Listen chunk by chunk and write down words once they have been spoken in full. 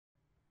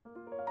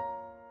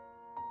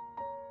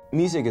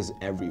Music is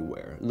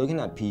everywhere. Looking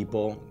at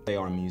people, they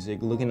are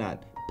music. Looking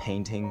at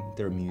painting,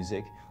 their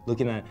music.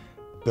 Looking at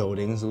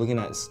buildings, looking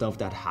at stuff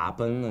that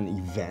happen and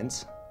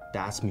events,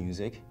 that's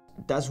music.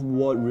 That's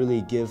what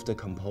really gives the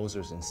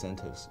composers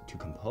incentives to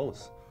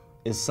compose.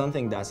 It's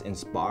something that's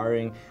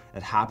inspiring,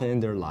 that happened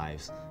in their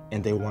lives,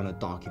 and they want to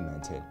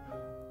document it.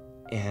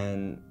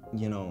 And,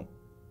 you know,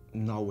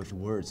 not with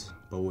words,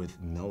 but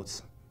with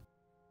notes.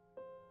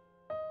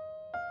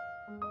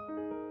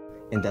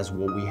 And that's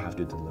what we have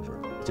to deliver,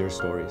 their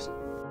stories.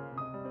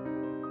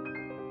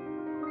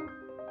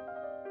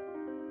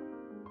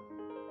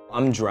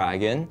 I'm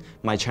Dragon.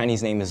 My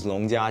Chinese name is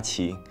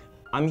Jiaqi.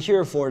 I'm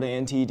here for the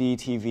NTD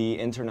TV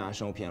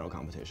International Piano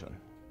Competition.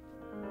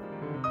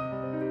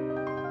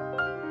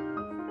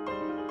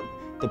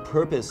 The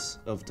purpose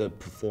of the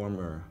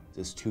performer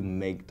is to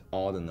make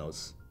all the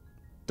notes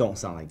don't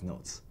sound like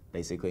notes,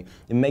 basically.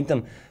 You make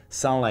them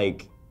sound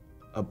like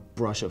a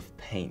brush of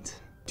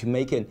paint. To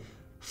make it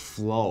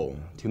flow,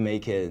 to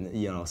make it,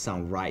 you know,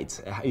 sound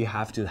right, you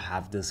have to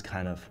have this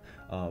kind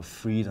of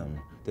freedom,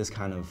 this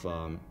kind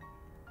of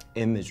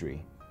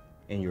imagery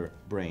in your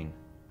brain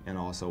and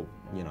also,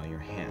 you know, your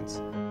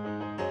hands.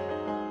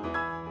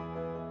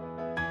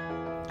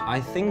 I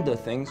think the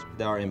things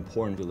that are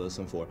important to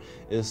listen for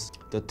is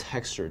the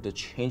texture, the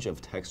change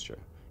of texture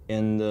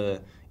in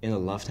the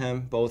left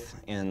hand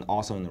both and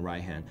also in the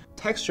right hand.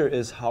 Texture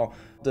is how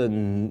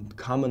the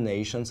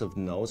combinations of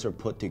notes are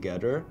put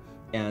together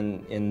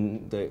and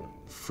in the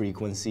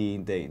frequency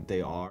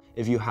they are.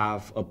 If you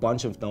have a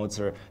bunch of notes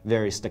that are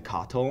very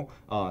staccato,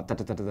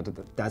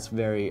 that's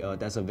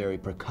a very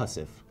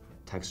percussive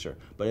texture.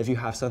 But if you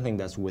have something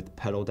that's with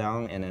pedal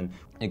down and then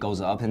it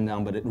goes up and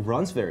down, but it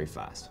runs very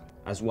fast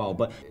as well,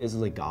 but it's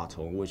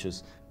legato, which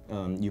is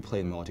you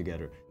play them all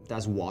together.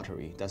 That's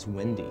watery, that's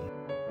windy.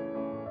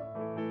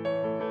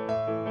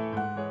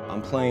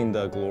 I'm playing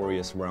the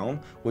Glorious Realm,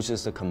 which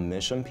is the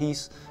commission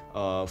piece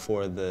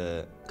for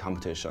the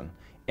competition.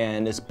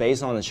 And it's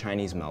based on a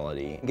Chinese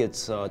melody.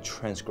 It's a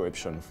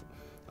transcription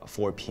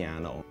for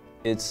piano.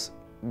 It's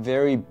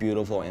very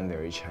beautiful and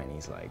very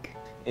Chinese-like.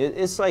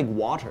 It's like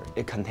water.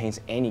 It contains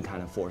any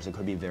kind of force. It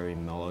could be very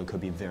mellow, it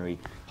could be very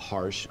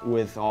harsh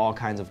with all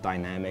kinds of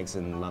dynamics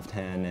in the left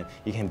hand. And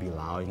you can be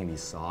loud, you can be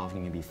soft,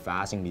 you can be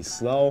fast, you can be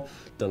slow.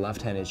 The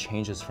left hand, it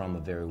changes from a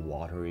very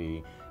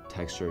watery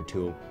texture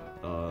to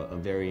a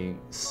very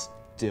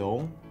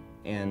still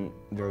and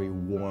very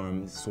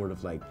warm, sort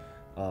of like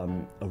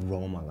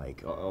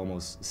aroma-like,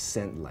 almost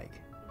scent-like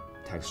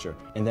texture.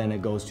 And then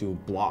it goes to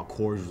block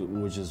chords,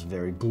 which is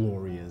very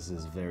glorious,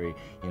 is very,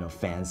 you know,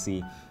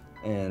 fancy.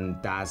 And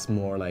that's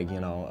more like, you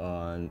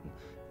know,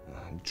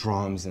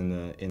 drums in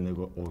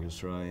the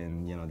orchestra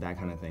and, you know, that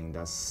kind of thing.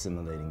 That's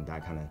simulating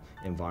that kind of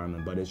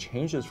environment. But it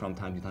changes from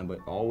time to time, but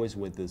always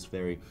with this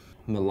very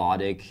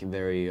melodic,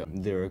 very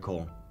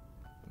lyrical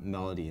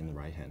melody in the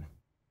right hand.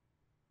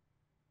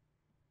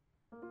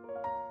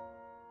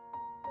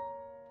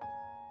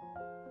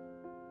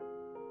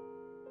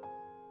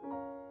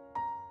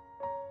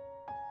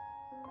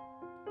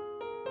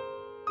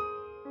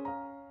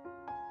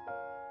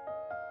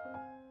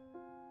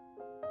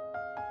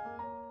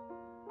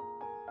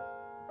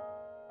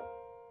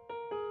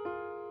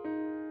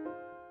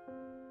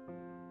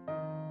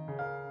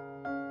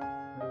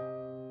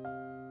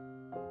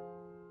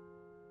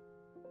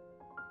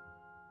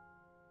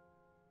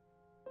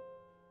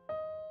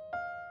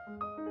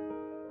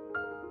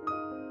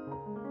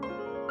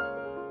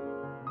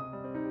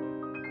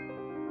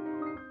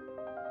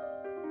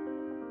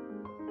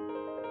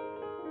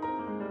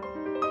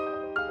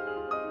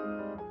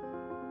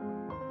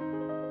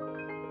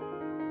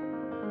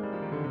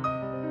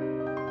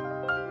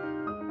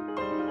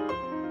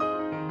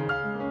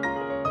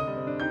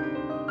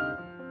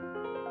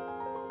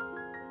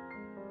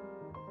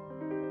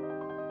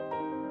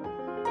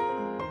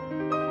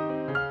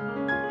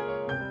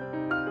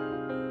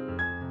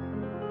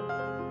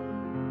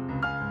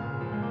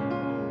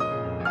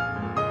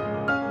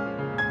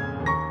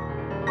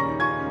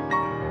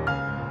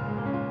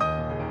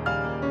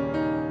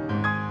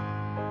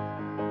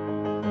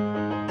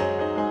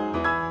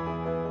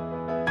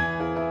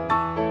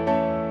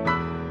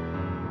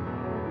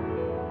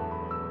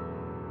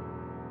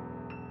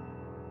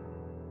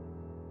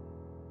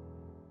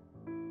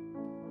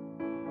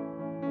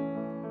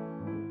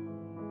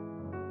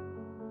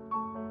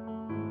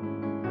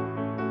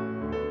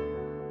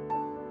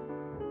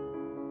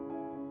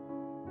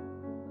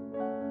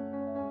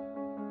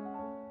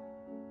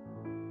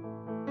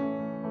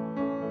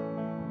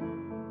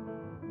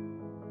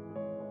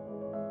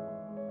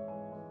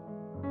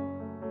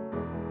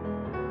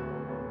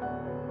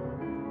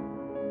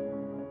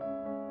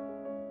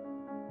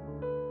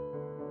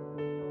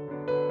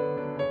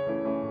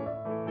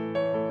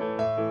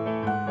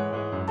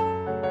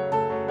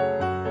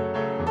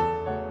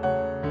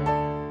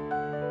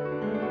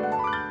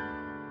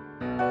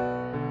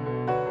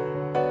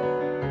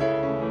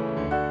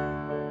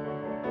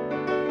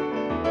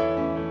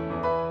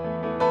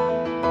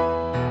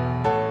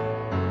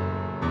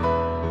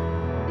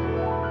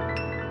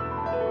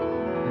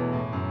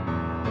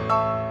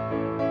 you.